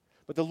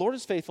 But the Lord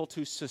is faithful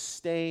to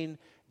sustain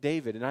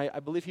David, and I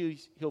believe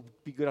he'll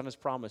be good on his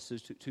promise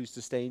to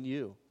sustain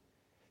you.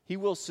 He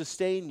will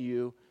sustain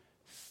you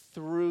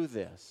through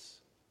this.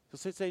 He'll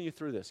sustain you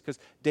through this because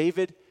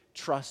David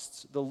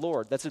trusts the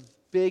Lord. That's a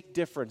big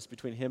difference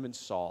between him and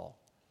Saul.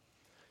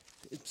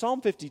 In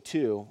Psalm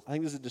 52, I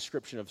think this is a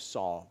description of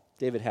Saul.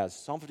 David has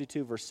Psalm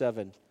 52, verse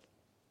 7. It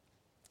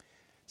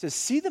says,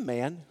 see the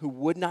man who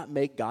would not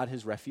make God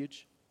his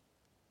refuge,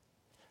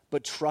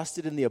 but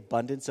trusted in the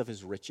abundance of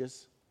his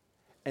riches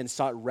and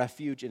sought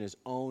refuge in his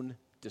own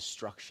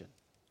destruction.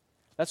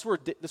 That's where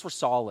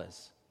Saul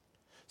is.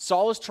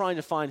 Saul is trying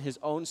to find his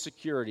own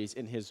securities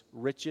in his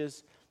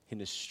riches, in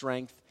his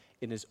strength,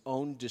 in his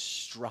own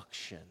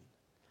destruction.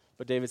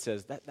 But David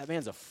says, that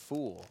man's a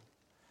fool.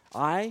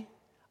 I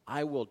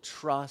will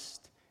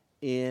trust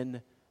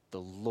in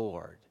the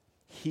Lord.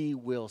 He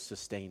will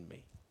sustain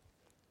me.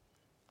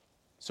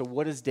 So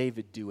what does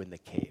David do in the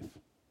cave?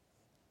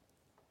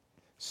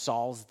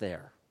 Saul's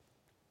there.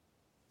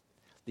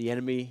 The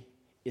enemy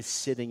is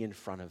sitting in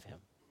front of him.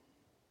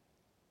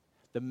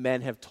 The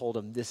men have told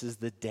him, this is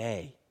the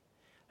day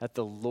that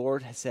the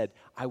Lord has said,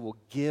 I will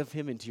give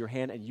him into your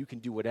hand and you can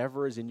do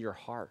whatever is in your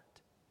heart.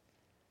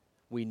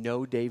 We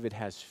know David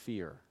has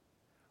fear.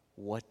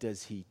 What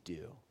does he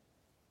do?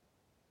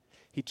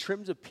 He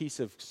trims a piece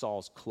of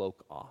Saul's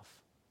cloak off.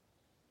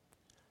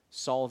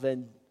 Saul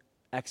then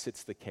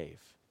exits the cave,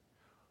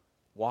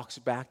 walks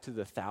back to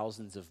the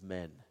thousands of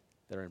men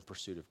that are in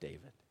pursuit of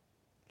David.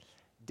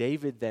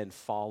 David then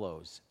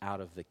follows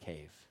out of the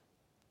cave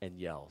and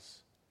yells,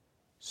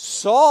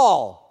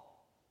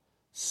 Saul!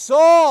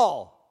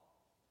 Saul!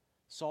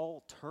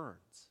 Saul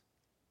turns,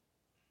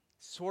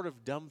 sort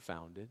of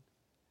dumbfounded.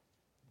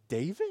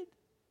 David?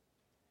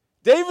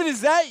 David,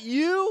 is that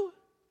you?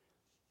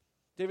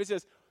 David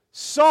says,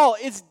 Saul,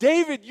 it's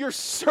David, your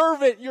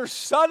servant, your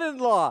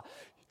son-in-law,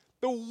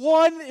 the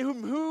one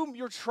whom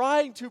you're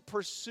trying to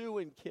pursue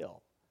and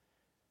kill.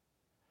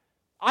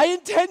 I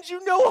intend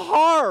you no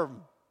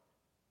harm.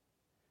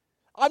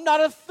 I'm not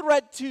a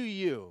threat to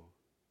you.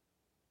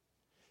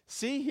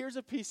 See, here's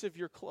a piece of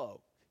your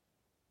cloak.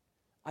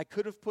 I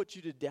could have put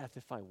you to death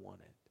if I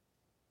wanted.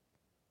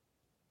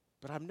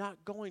 But I'm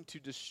not going to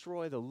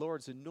destroy the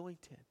Lord's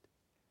anointed.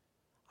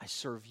 I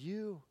serve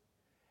you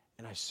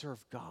and I serve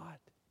God.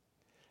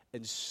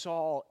 And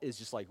Saul is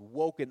just like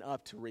woken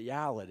up to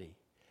reality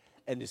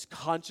and is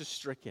conscience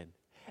stricken.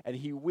 And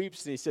he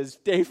weeps and he says,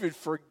 David,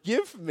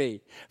 forgive me.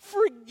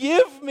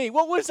 Forgive me.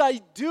 What was I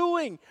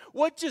doing?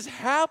 What just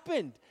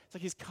happened? It's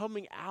like he's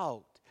coming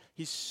out.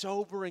 He's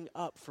sobering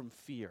up from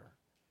fear.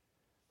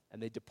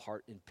 And they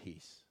depart in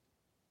peace.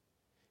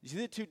 You see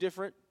the two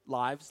different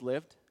lives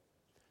lived?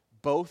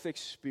 Both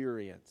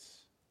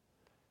experience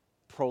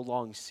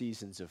prolonged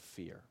seasons of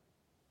fear.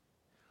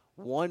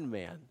 One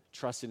man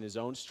trusts in his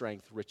own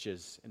strength,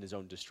 riches, and his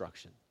own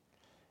destruction,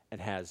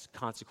 and has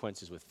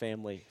consequences with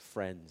family,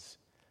 friends,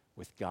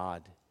 with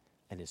God,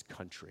 and his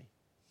country.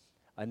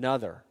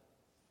 Another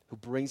who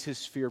brings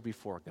his fear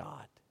before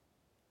God,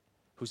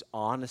 who's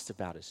honest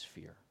about his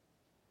fear,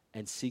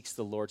 and seeks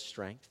the Lord's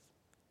strength.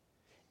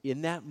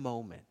 In that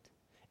moment,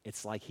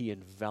 it's like he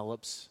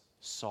envelops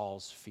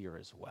Saul's fear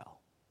as well.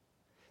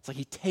 It's like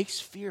he takes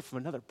fear from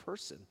another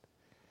person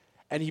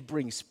and he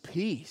brings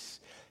peace.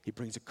 He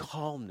brings a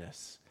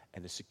calmness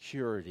and a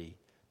security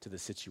to the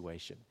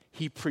situation.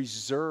 He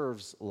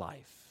preserves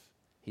life.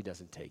 He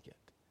doesn't take it.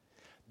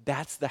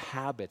 That's the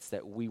habits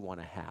that we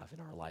want to have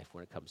in our life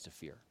when it comes to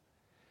fear.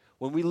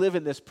 When we live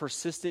in this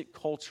persistent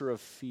culture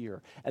of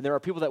fear, and there are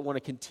people that want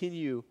to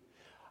continue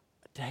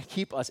to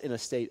keep us in a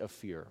state of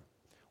fear,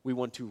 we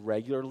want to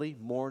regularly,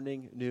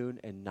 morning, noon,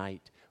 and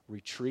night,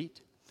 retreat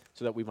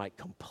so that we might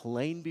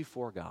complain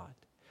before God.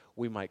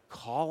 We might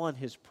call on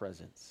his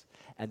presence,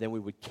 and then we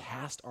would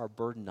cast our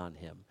burden on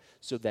him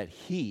so that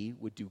he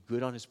would do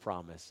good on his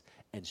promise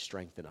and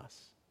strengthen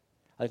us.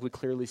 I think we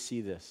clearly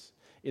see this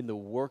in the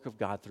work of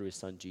God through his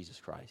son, Jesus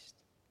Christ.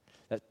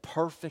 That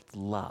perfect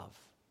love.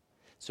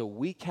 So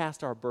we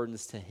cast our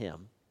burdens to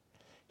him.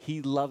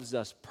 He loves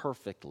us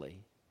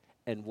perfectly.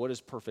 And what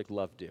does perfect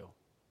love do?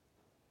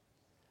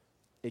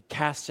 It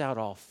casts out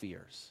all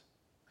fears.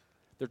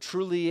 There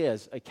truly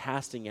is a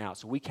casting out.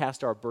 So we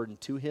cast our burden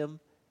to him.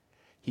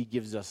 He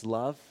gives us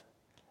love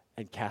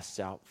and casts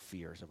out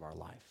fears of our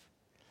life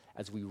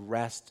as we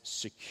rest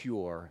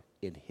secure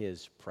in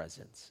his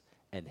presence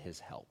and his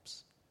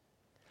helps.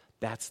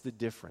 That's the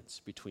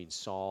difference between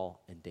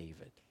Saul and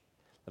David.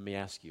 Let me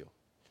ask you,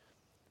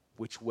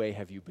 which way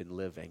have you been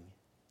living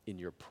in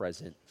your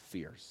present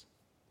fears?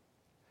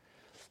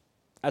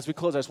 As we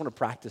close, I just want to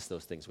practice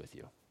those things with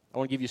you. I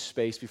want to give you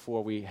space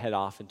before we head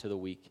off into the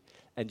week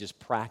and just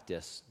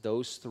practice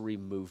those three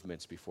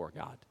movements before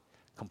God: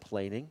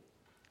 complaining,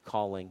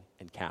 calling,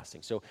 and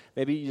casting. So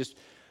maybe you just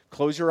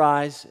close your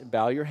eyes and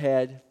bow your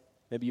head.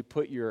 Maybe you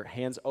put your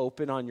hands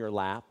open on your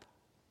lap.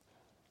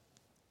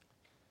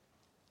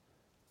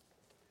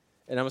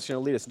 And I'm just going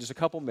to lead us in just a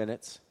couple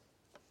minutes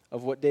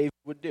of what David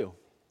would do.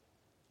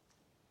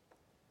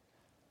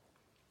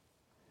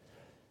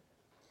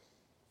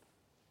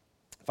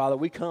 Father,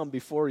 we come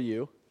before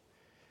you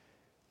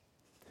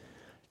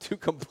to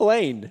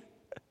complain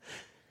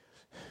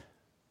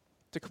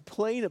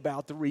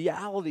about the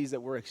realities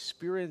that we're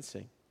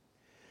experiencing,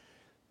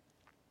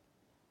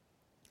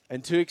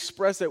 and to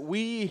express that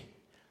we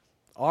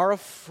are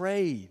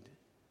afraid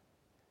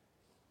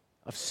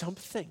of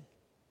something.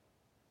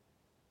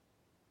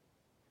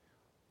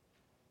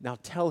 Now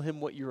tell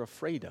him what you're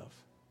afraid of.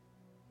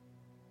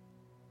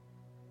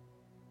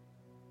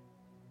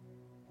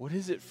 What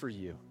is it for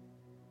you?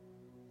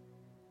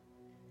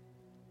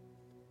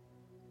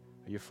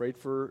 Are you afraid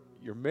for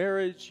your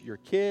marriage, your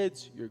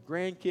kids, your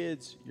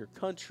grandkids, your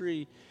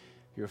country?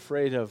 You're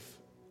afraid of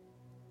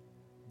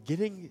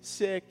getting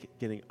sick,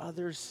 getting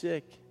others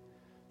sick,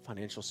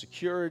 financial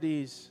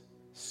securities,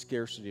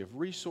 scarcity of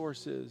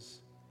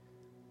resources.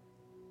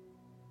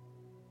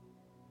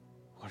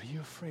 What are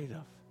you afraid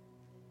of?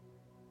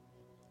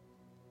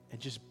 And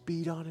just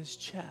beat on his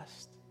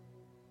chest.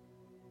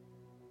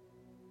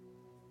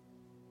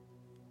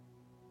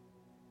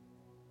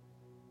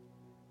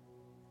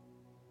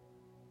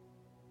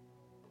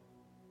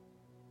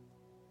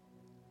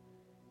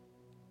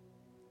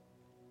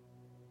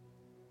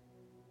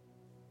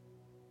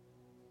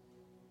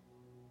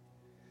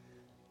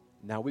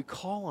 Now we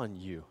call on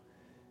you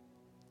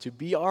to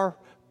be our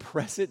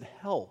present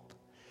help,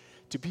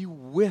 to be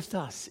with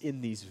us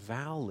in these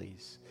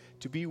valleys,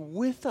 to be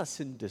with us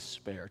in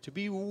despair, to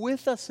be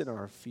with us in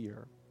our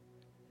fear.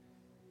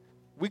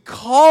 We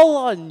call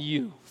on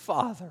you,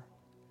 Father,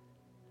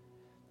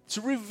 to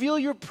reveal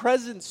your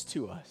presence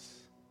to us.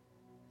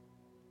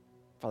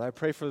 Father, I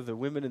pray for the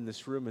women in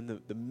this room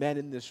and the men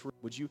in this room.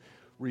 Would you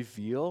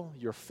reveal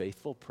your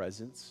faithful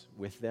presence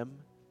with them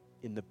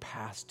in the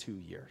past 2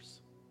 years?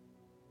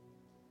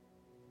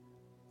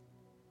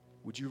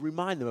 Would you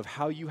remind them of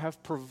how you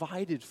have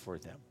provided for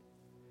them,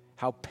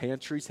 how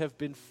pantries have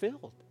been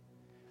filled,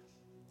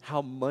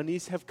 how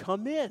monies have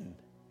come in,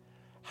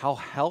 how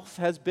health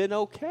has been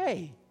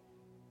okay?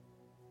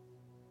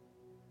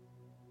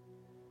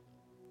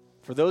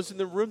 For those in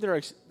the room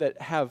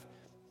that have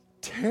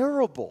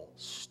terrible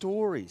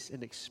stories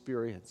and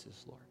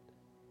experiences, Lord,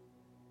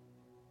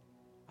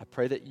 I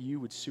pray that you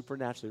would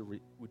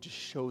supernaturally would just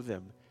show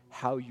them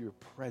how you're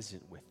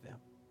present with them,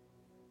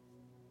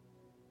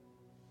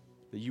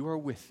 that you are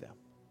with them.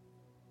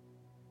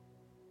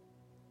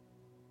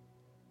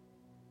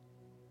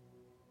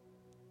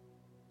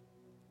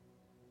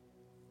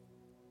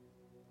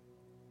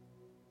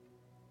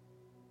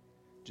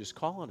 Just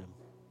call on him.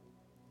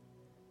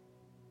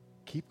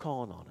 Keep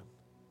calling on him.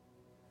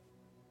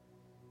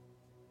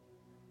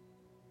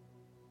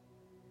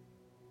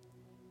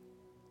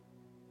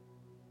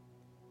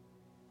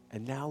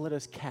 And now let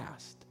us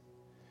cast.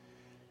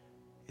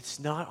 It's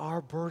not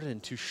our burden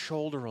to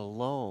shoulder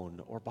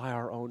alone or by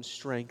our own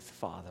strength,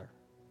 Father.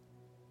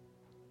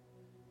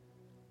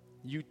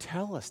 You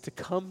tell us to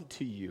come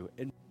to you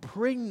and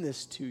bring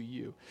this to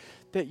you,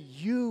 that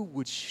you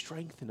would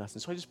strengthen us.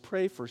 And so I just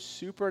pray for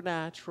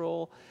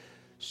supernatural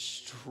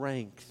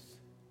strength,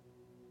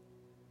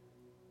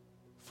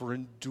 for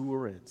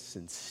endurance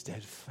and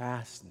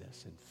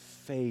steadfastness and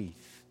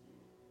faith,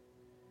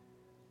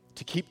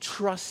 to keep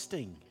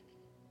trusting.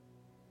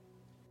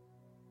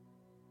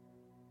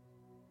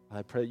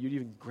 I pray that you'd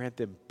even grant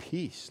them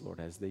peace, Lord,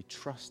 as they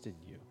trust in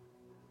you.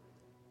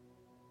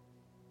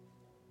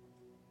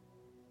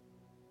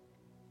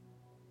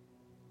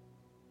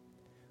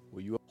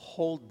 Will you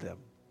hold them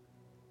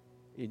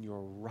in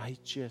your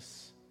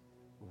righteous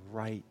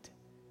right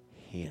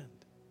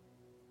hand?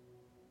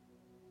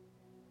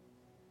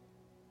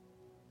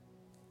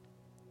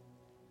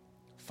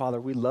 Father,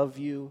 we love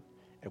you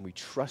and we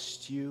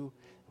trust you.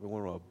 We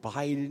want to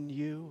abide in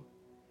you.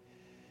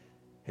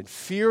 And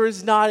fear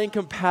is not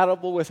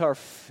incompatible with our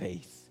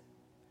faith.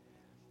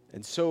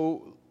 And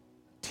so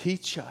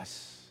teach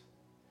us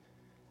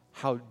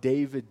how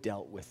David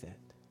dealt with it.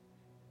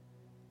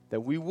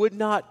 That we would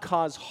not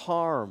cause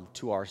harm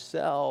to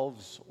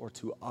ourselves or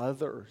to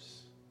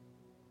others,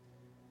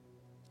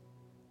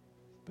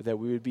 but that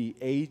we would be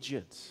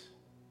agents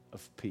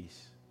of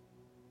peace.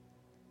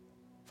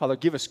 Father,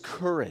 give us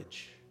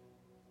courage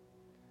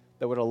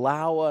that would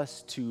allow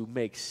us to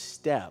make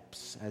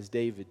steps, as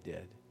David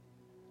did,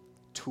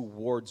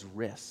 towards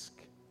risk.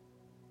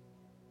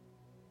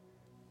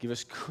 Give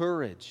us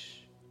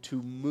courage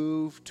to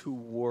move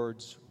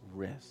towards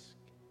risk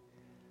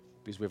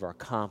because we have our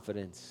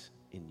confidence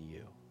in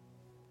you.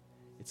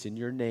 It's in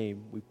your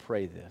name we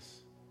pray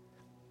this.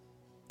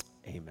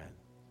 Amen.